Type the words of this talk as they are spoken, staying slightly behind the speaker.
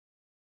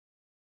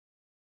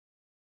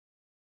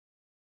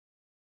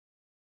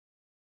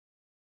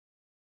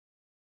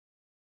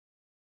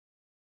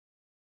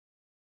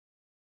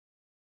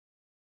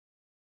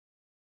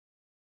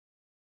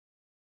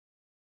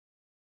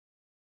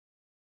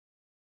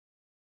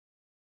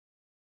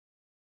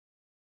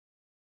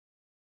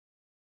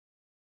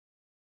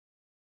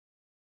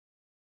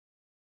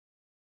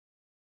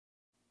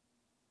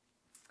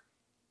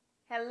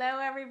Hello,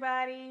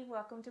 everybody.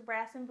 Welcome to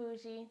Brass and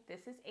Bougie.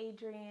 This is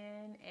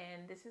Adrienne,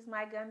 and this is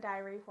my gun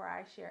diary where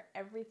I share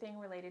everything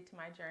related to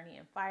my journey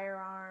in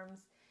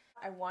firearms.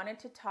 I wanted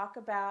to talk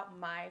about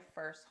my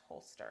first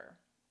holster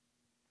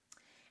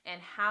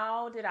and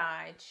how did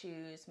I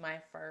choose my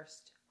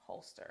first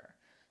holster.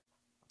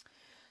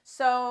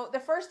 So the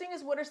first thing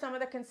is, what are some of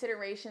the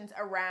considerations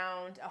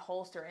around a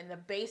holster and the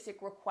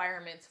basic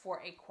requirements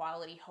for a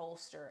quality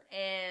holster?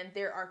 And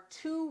there are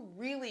two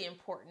really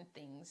important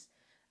things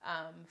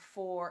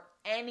for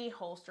any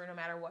holster, no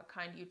matter what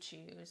kind you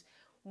choose.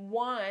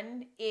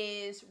 One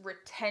is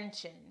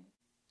retention.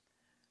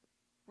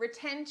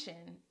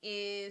 Retention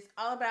is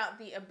all about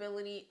the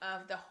ability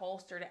of the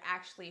holster to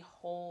actually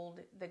hold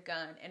the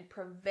gun and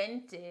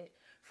prevent it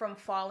from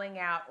falling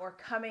out or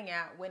coming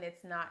out when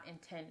it's not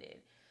intended.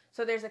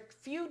 So there's a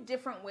few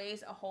different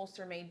ways a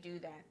holster may do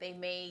that. They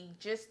may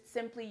just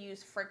simply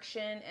use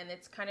friction, and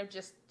it's kind of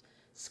just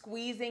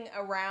squeezing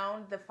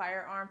around the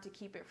firearm to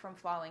keep it from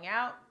falling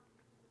out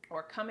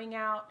or coming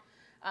out.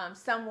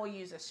 Some will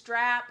use a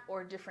strap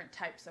or different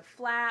types of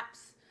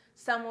flaps.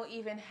 Some will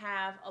even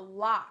have a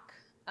lock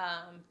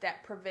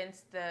that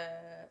prevents the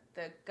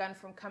gun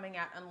from coming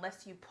out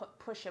unless you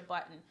push a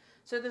button.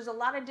 So there's a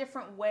lot of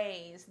different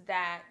ways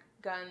that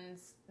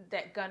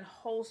gun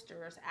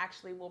holsters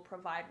actually will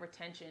provide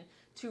retention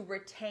to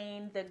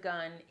retain the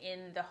gun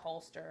in the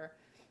holster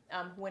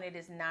when it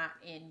is not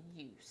in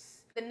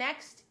use. The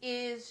next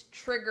is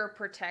trigger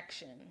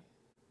protection.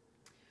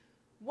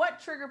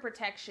 What trigger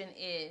protection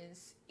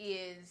is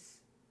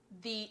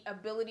the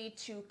ability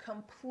to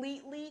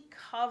completely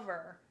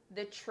cover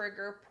the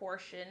trigger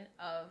portion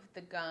of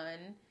the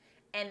gun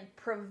and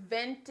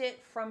prevent it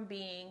from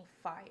being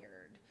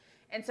fired.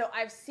 And so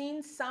I've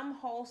seen some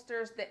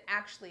holsters that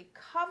actually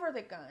cover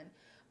the gun,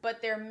 but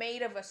they're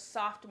made of a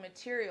soft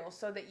material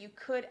so that you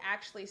could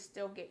actually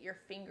still get your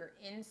finger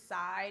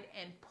inside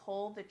and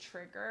pull the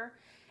trigger,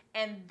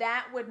 and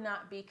that would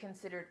not be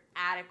considered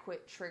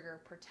adequate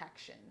trigger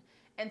protection.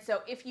 And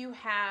so if you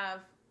have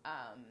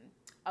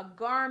a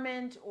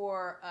garment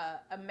or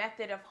a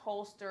method of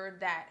holster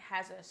that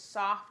has a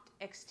soft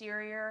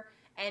exterior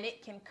and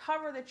it can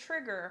cover the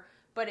trigger,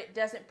 but it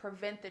doesn't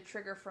prevent the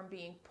trigger from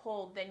being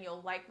pulled, then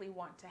you'll likely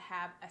want to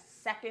have a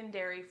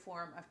secondary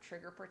form of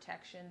trigger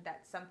protection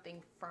that's something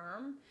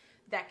firm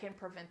that can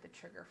prevent the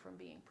trigger from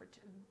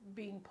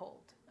being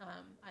pulled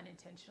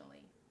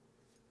unintentionally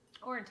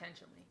or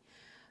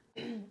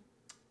intentionally.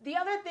 The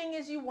other thing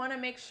is, you want to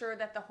make sure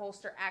that the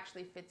holster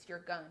actually fits your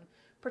gun,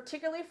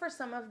 particularly for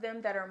some of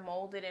them that are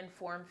molded and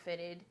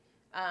form-fitted.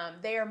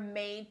 They are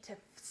made to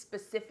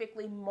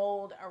specifically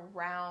mold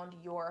around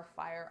your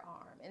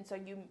firearm. And so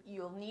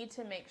you'll need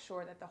to make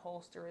sure that the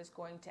holster is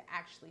going to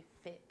actually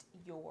fit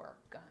your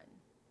gun.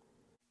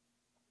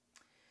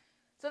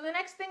 So the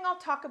next thing I'll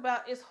talk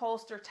about is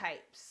holster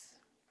types.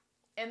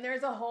 And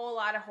there's a whole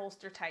lot of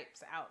holster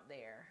types out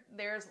there.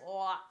 There's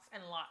lots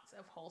and lots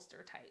of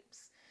holster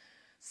types.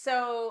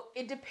 So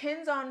it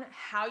depends on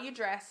how you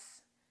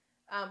dress,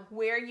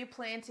 where you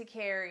plan to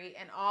carry,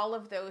 and all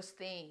of those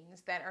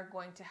things that are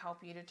going to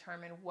help you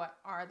determine what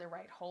are the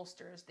right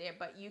holsters there.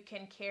 But you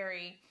can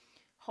carry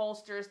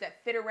holsters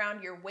that fit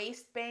around your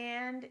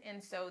waistband,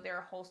 and so there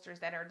are holsters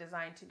that are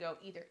designed to go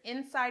either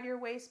inside your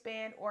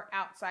waistband or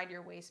outside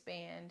your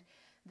waistband.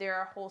 There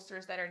are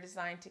holsters that are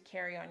designed to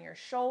carry on your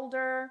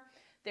shoulder.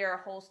 There are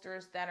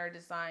holsters that are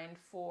designed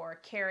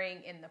for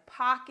carrying in the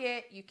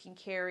pocket. You can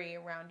carry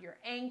around your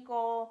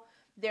ankle.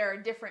 There are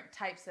different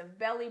types of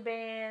belly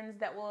bands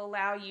that will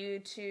allow you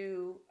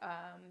to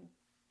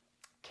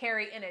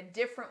carry in a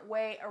different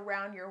way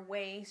around your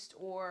waist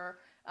or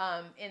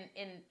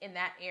in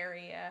that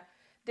area.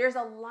 There's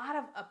a lot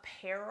of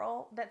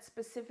apparel that's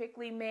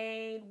specifically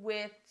made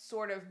with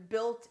sort of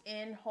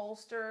built-in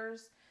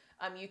holsters.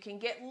 You can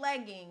get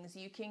leggings,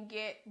 you can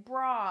get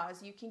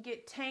bras, you can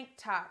get tank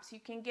tops, you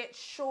can get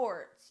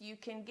shorts, you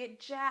can get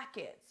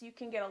jackets, you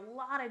can get a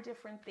lot of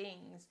different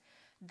things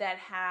that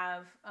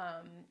have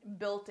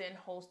built-in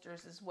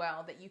holsters as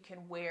well that you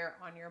can wear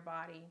on your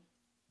body.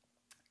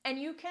 And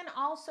you can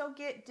also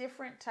get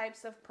different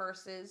types of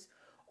purses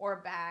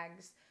or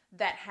bags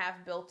that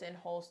have built-in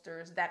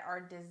holsters that are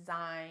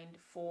designed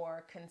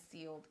for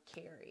concealed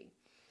carry.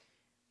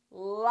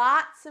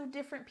 Lots of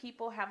different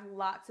people have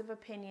lots of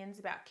opinions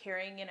about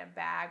carrying in a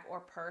bag or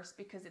purse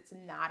because it's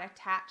not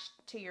attached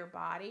to your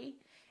body.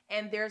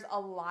 And there's a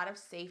lot of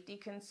safety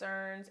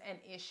concerns and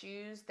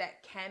issues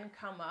that can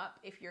come up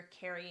if you're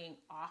carrying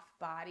off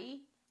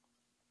body.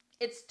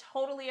 It's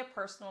totally a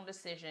personal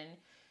decision.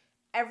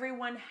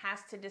 Everyone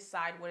has to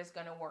decide what is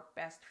going to work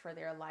best for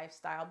their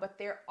lifestyle, but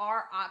there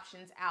are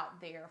options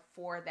out there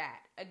for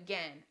that.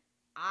 Again,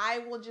 I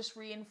will just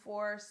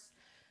reinforce,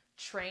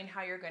 train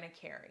how you're going to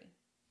carry.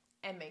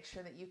 And make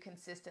sure that you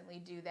consistently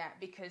do that,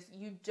 because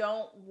you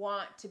don't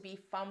want to be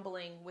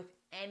fumbling with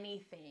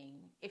anything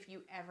if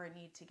you ever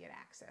need to get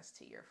access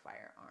to your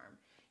firearm.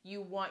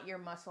 You want your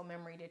muscle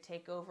memory to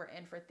take over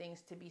and for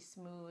things to be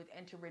smooth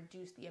and to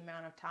reduce the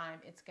amount of time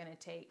it's going to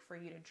take for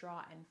you to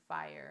draw and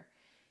fire.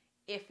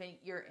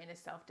 you're in a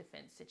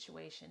self-defense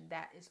situation.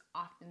 That is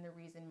often the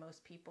reason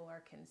most people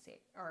are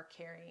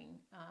carrying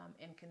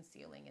and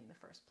concealing in the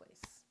first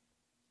place.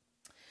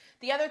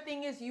 The other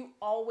thing is you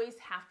always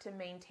have to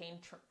maintain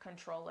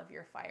control of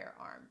your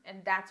firearm.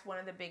 And that's one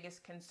of the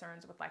biggest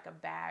concerns with like a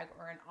bag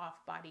or an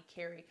off-body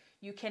carry.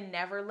 You can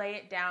never lay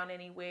it down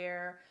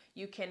anywhere.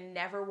 You can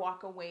never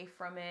walk away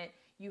from it.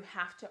 You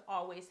have to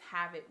always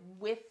have it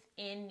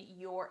within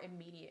your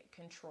immediate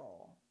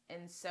control.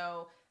 And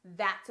so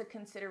that's a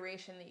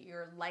consideration that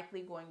you're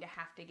likely going to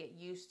have to get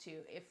used to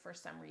if for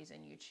some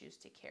reason you choose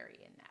to carry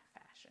in that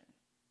fashion.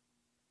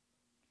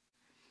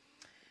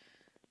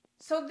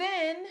 So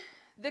then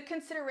the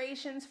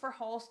considerations for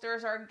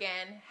holsters are,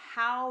 again,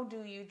 how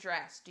do you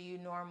dress? Do you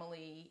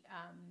normally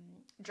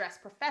dress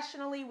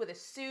professionally with a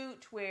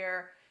suit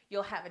where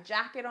you'll have a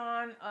jacket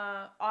on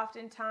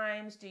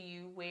oftentimes? Do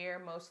you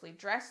wear mostly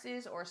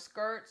dresses or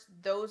skirts?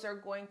 Those are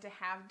going to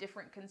have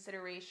different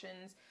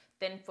considerations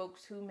than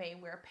folks who may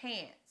wear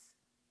pants.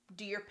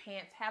 Do your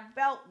pants have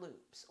belt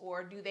loops,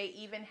 or do they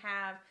even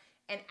have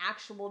an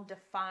actual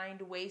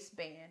defined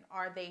waistband?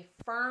 Are they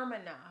firm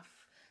enough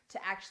to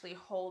actually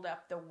hold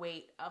up the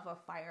weight of a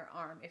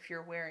firearm if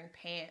you're wearing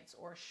pants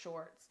or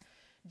shorts?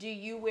 Do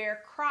you wear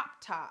crop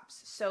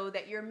tops so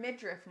that your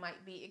midriff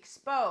might be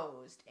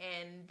exposed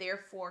and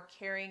therefore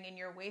carrying in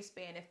your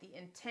waistband, if the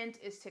intent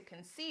is to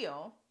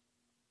conceal,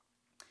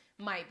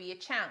 might be a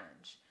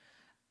challenge?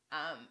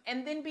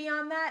 And then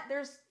beyond that,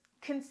 there's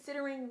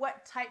considering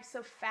what types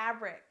of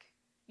fabric,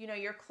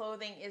 your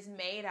clothing is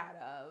made out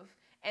of.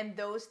 And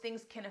those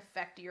things can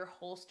affect your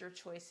holster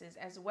choices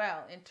as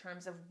well in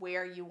terms of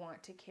where you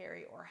want to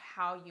carry or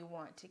how you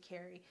want to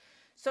carry.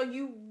 So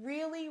you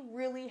really,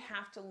 really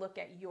have to look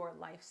at your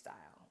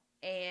lifestyle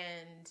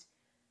and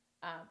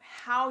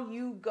how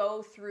you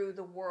go through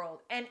the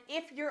world. And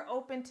if you're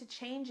open to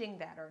changing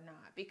that or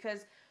not,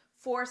 because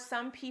for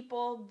some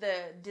people,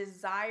 the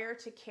desire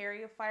to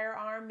carry a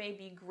firearm may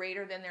be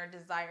greater than their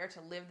desire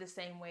to live the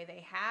same way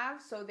they have.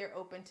 So they're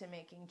open to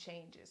making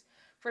changes.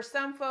 For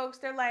some folks,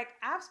 they're like,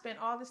 I've spent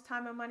all this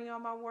time and money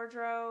on my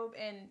wardrobe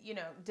and,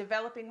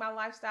 developing my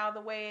lifestyle the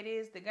way it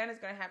is. The gun is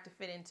going to have to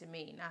fit into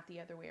me, not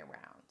the other way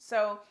around.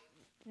 So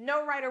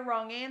no right or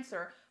wrong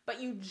answer, but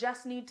you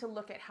just need to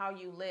look at how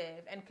you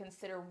live and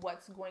consider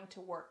what's going to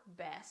work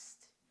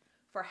best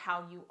for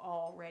how you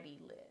already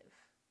live.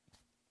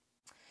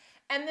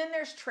 And then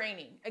there's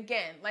training.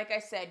 Again, like I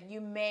said,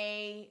 you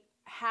may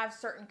have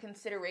certain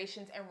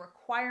considerations and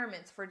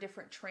requirements for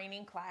different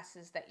training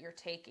classes that you're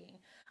taking.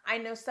 I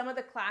know some of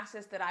the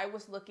classes that I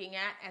was looking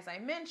at, as I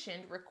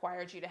mentioned,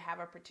 required you to have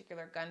a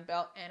particular gun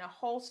belt and a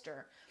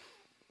holster.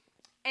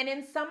 And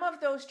in some of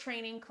those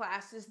training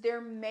classes,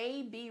 there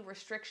may be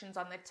restrictions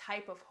on the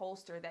type of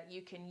holster that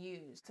you can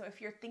use. So if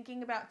you're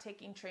thinking about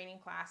taking training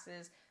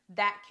classes,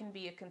 that can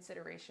be a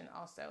consideration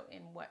also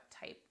in what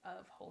type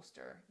of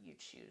holster you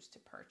choose to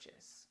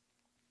purchase.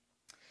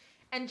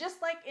 And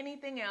just like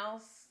anything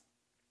else,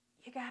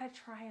 you gotta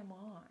try them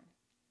on.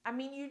 I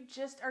mean, you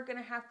just are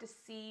gonna have to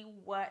see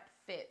what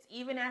fits.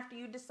 Even after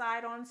you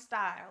decide on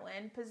style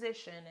and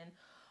position and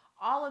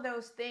all of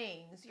those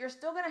things, you're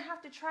still gonna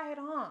have to try it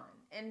on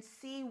and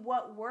see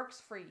what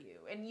works for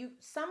you. And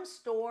some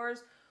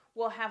stores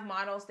will have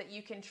models that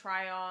you can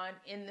try on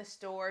in the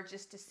store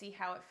just to see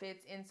how it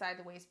fits inside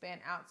the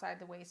waistband, outside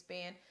the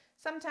waistband.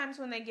 Sometimes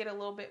when they get a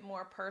little bit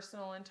more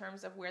personal in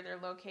terms of where they're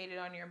located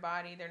on your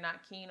body, they're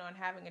not keen on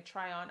having a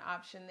try-on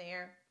option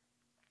there.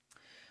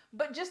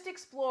 But just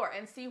explore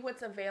and see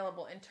what's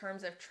available in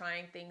terms of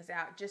trying things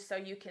out, just so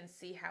you can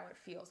see how it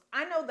feels.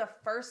 I know the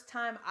first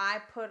time I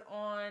put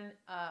on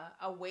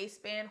a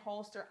waistband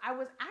holster, I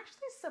was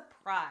actually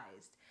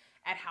surprised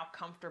at how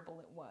comfortable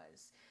it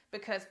was,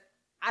 because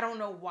I don't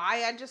know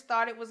why, I just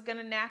thought it was going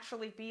to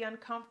naturally be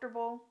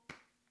uncomfortable.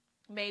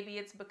 Maybe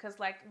it's because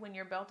like when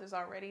your belt is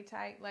already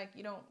tight, like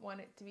you don't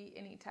want it to be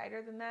any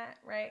tighter than that,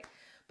 right?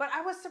 But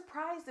I was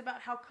surprised about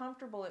how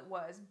comfortable it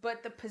was.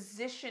 But the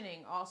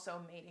positioning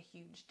also made a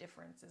huge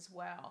difference as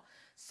well.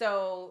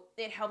 So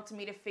it helped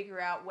me to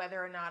figure out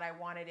whether or not I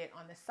wanted it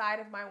on the side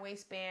of my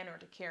waistband or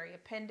to carry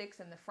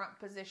appendix in the front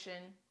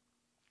position.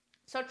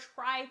 So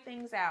try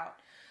things out.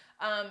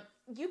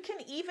 You can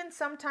even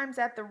sometimes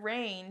at the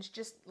range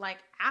just like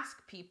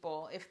ask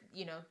people if,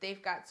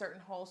 they've got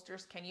certain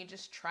holsters, can you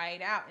just try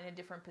it out in a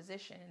different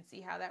position and see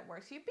how that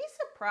works? You'd be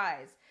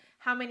surprised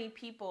how many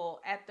people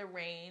at the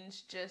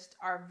range just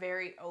are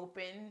very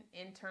open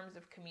in terms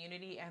of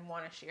community and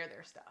want to share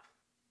their stuff.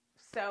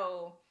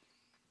 So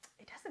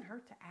it doesn't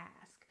hurt to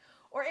ask.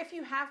 Or if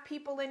you have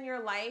people in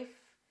your life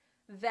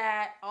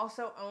that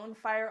also own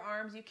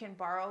firearms, you can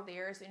borrow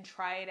theirs and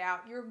try it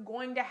out. You're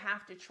going to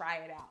have to try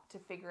it out to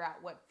figure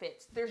out what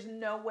fits. There's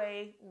no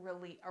way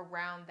really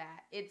around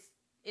that.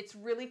 It's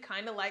really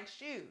kind of like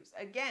shoes.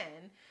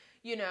 Again,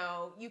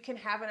 you can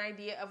have an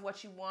idea of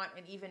what you want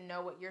and even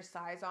know what your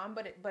size on,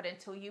 but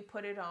until you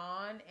put it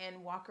on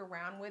and walk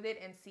around with it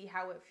and see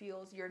how it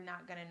feels, you're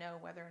not going to know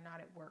whether or not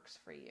it works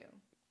for you.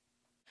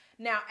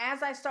 Now,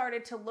 as I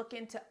started to look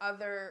into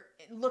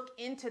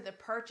the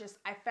purchase,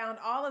 I found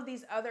all of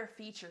these other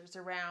features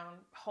around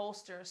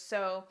holsters.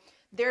 So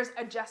there's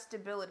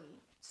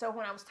adjustability. So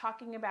when I was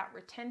talking about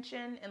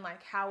retention and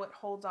like how it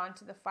holds on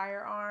to the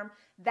firearm,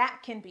 that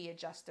can be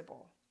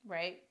adjustable,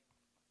 right?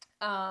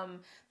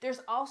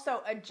 There's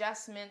also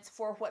adjustments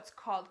for what's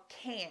called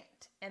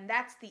cant, and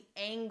that's the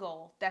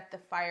angle that the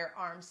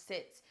firearm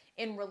sits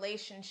in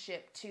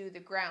relationship to the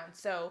ground.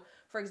 So,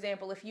 for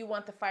example, if you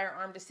want the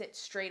firearm to sit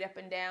straight up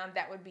and down,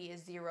 that would be a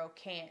 0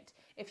 cant.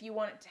 If you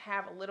want it to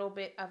have a little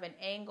bit of an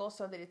angle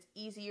so that it's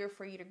easier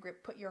for you to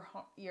put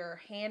your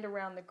hand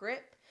around the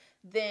grip,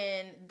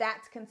 then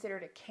that's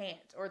considered a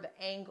cant, or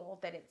the angle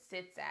that it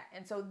sits at.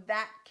 And so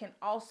that can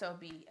also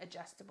be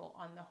adjustable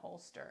on the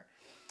holster.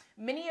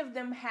 Many of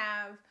them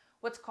have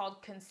what's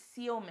called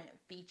concealment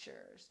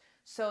features.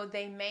 So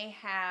they may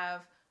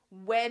have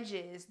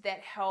wedges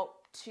that help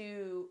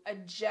to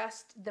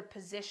adjust the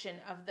position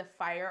of the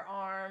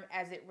firearm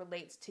as it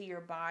relates to your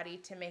body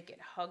to make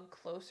it hug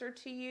closer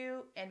to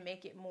you and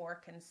make it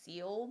more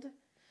concealed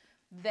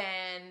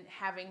than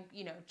having,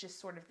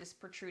 just sort of this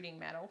protruding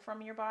metal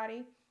from your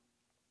body.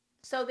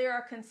 So there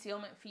are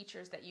concealment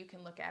features that you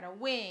can look at, a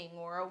wing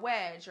or a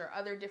wedge or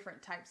other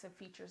different types of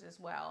features as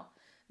well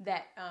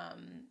that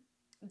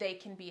they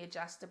can be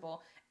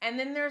adjustable. And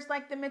then there's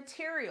like the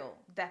material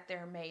that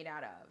they're made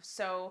out of.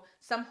 So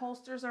some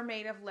holsters are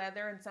made of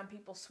leather, and some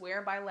people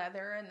swear by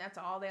leather and that's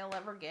all they'll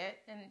ever get.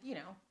 And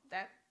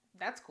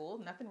that's cool.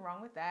 Nothing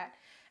wrong with that.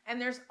 And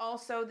there's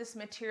also this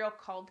material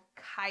called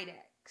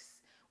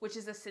Kydex, which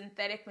is a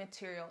synthetic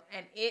material,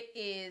 and it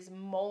is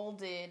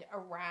molded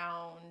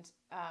around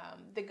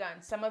the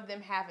gun. Some of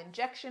them have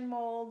injection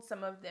molds.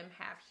 Some of them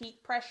have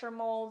heat pressure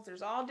molds.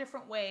 There's all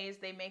different ways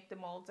they make the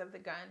molds of the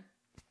gun.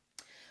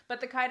 But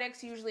the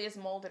Kydex usually is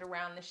molded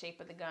around the shape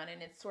of the gun,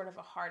 and it's sort of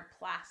a hard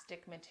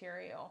plastic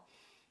material.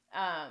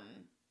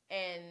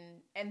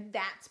 And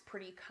that's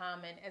pretty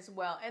common as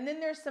well. And then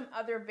there's some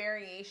other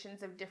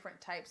variations of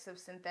different types of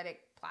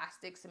synthetic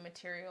plastics and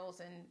materials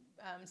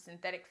and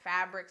synthetic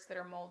fabrics that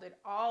are molded,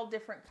 all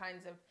different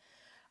kinds of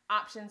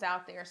options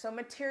out there. So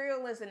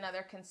material is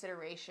another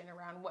consideration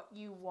around what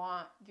you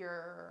want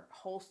your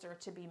holster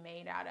to be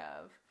made out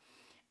of.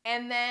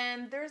 And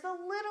then there's a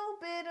little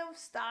bit of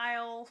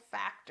style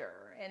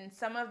factor, and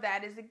some of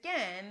that is,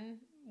 again,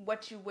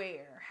 what you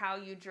wear, how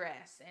you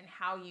dress, and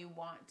how you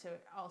want to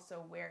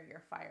also wear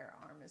your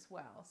firearm as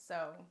well.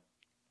 So,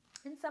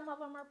 and some of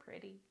them are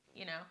pretty,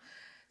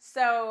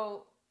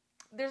 So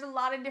there's a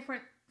lot of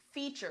different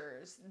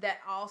features that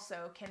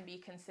also can be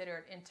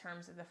considered in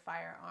terms of the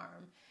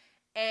firearm.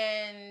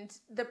 And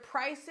the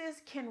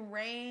prices can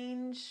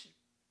range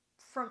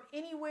from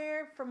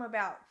anywhere from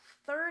about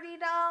 $30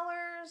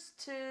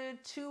 to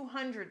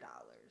 $200.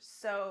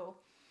 So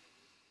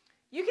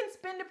you can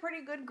spend a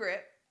pretty good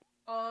grip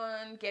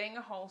on getting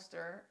a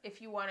holster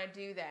if you want to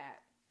do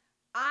that.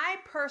 I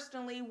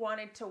personally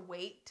wanted to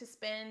wait to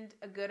spend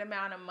a good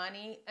amount of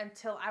money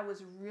until I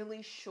was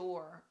really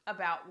sure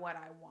about what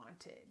I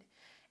wanted.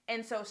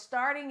 And so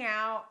starting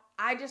out,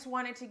 I just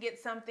wanted to get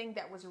something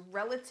that was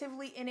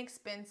relatively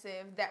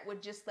inexpensive, that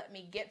would just let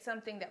me get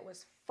something that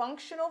was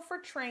functional for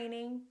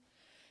training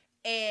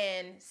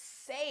and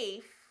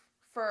safe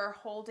for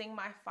holding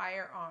my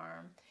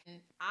firearm. And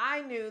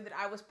I knew that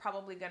I was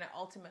probably going to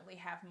ultimately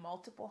have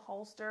multiple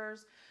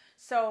holsters.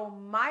 So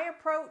my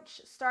approach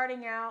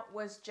starting out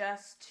was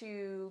just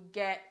to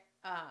get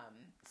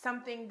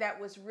something that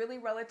was really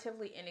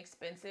relatively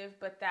inexpensive,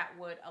 but that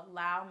would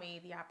allow me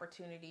the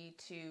opportunity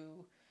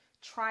to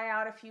try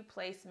out a few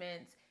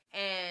placements.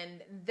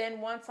 And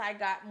then once I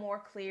got more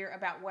clear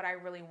about what I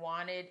really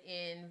wanted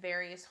in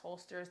various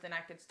holsters, then I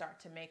could start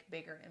to make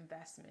bigger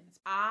investments.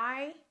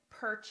 I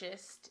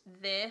purchased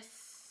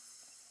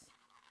this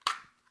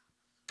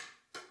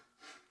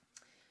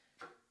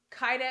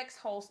Kydex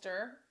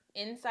holster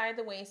inside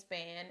the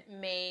waistband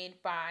made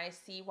by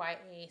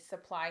CYA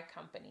Supply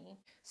Company.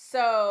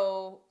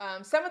 So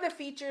some of the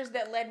features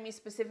that led me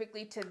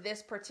specifically to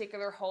this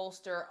particular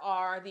holster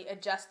are the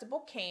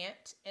adjustable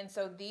cant. And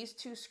so these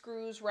two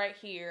screws right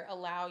here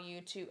allow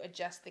you to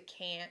adjust the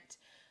cant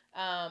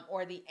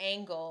or the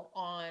angle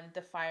on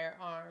the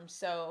firearm.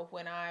 So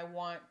when I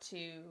want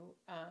to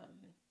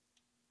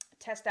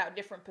test out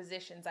different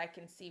positions, I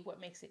can see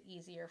what makes it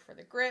easier for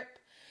the grip.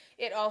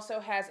 It also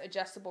has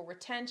adjustable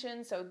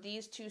retention. So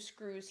these two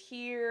screws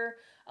here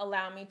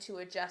allow me to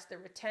adjust the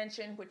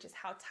retention, which is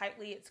how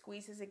tightly it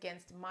squeezes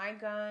against my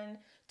gun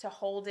to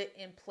hold it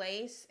in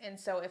place. And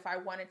so if I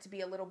want it to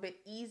be a little bit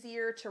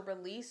easier to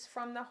release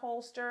from the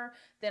holster,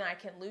 then I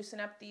can loosen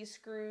up these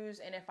screws.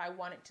 And if I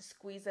want it to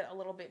squeeze it a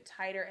little bit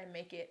tighter and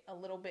make it a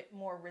little bit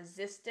more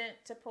resistant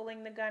to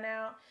pulling the gun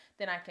out,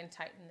 then I can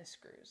tighten the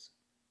screws.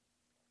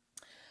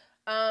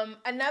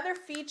 Another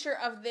feature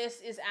of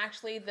this is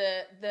actually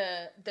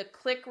the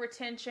click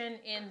retention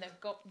in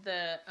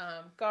the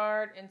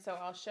guard, and so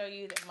I'll show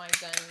you that my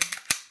gun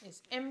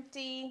is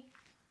empty.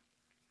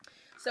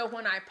 So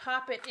when I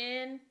pop it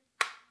in,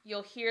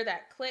 you'll hear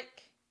that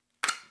click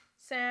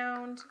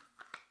sound.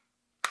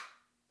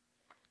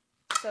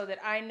 so that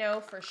I know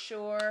for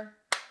sure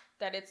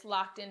that it's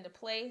locked into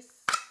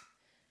place.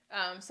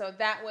 So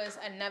that was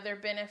another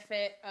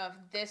benefit of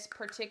this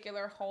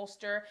particular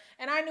holster.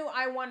 And I knew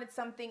I wanted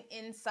something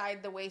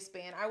inside the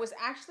waistband. I was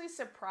actually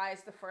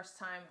surprised the first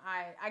time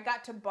I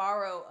got to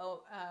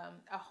borrow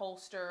a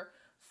holster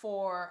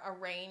for a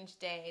range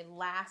day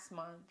last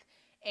month.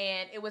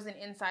 And it was an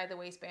inside the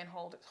waistband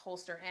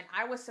holster. And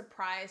I was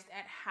surprised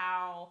at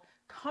how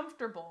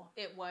comfortable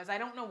it was. I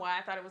don't know why.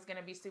 I thought it was going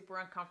to be super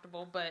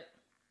uncomfortable, but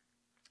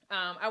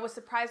I was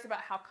surprised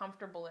about how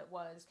comfortable it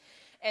was.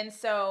 And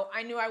so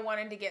I knew I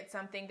wanted to get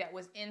something that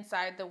was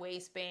inside the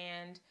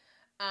waistband,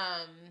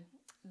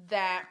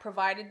 that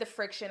provided the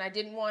friction. I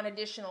didn't want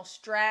additional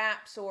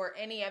straps or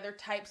any other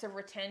types of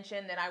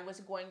retention that I was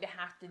going to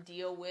have to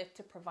deal with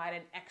to provide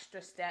an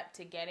extra step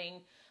to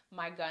getting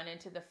my gun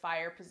into the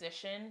fire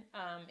position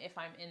if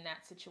I'm in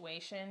that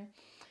situation.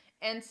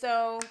 And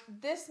so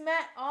this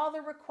met all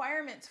the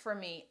requirements for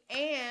me.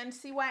 And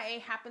CYA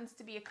happens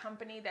to be a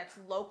company that's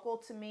local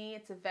to me.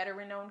 It's a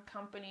veteran-owned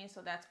company, so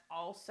that's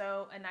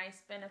also a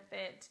nice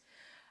benefit.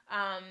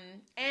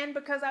 And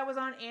because I was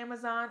on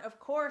Amazon, of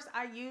course,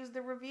 I used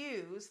the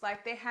reviews.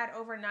 Like, they had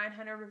over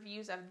 900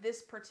 reviews of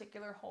this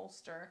particular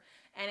holster,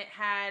 and it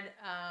had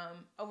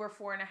over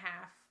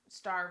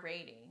 4.5-star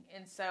rating.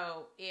 And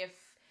so if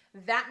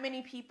that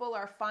many people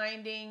are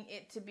finding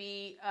it to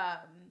be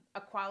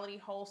a quality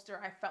holster,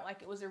 I felt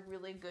like it was a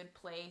really good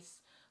place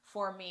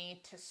for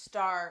me to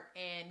start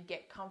and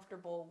get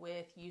comfortable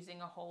with using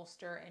a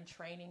holster and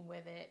training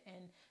with it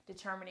and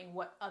determining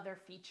what other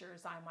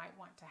features I might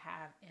want to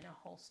have in a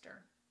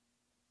holster.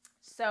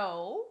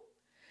 So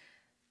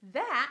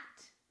that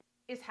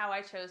is how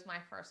I chose my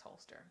first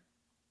holster.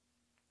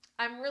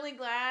 I'm really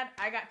glad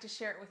I got to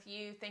share it with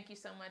you. Thank you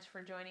so much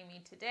for joining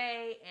me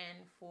today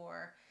and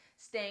for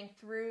staying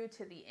through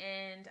to the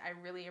end. I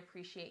really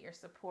appreciate your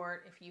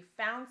support. If you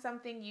found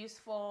something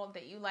useful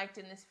that you liked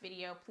in this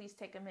video, please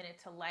take a minute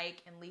to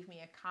like and leave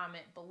me a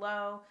comment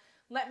below.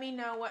 Let me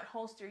know what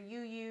holster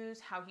you use,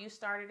 how you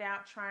started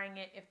out trying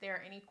it. If there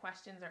are any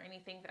questions or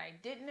anything that I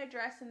didn't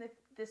address in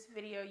this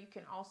video, you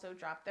can also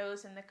drop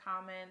those in the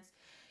comments.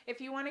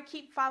 If you want to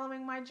keep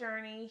following my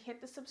journey,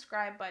 hit the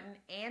subscribe button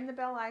and the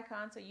bell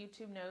icon so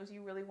YouTube knows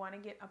you really want to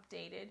get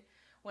updated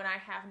when I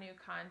have new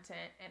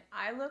content, and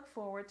I look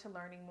forward to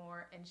learning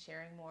more and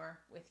sharing more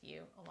with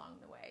you along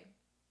the way.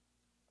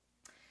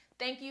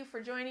 Thank you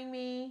for joining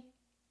me,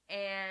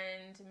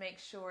 and make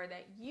sure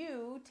that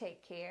you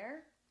take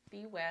care,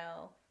 be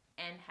well,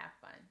 and have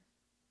fun.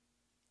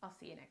 I'll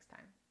see you next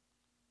time.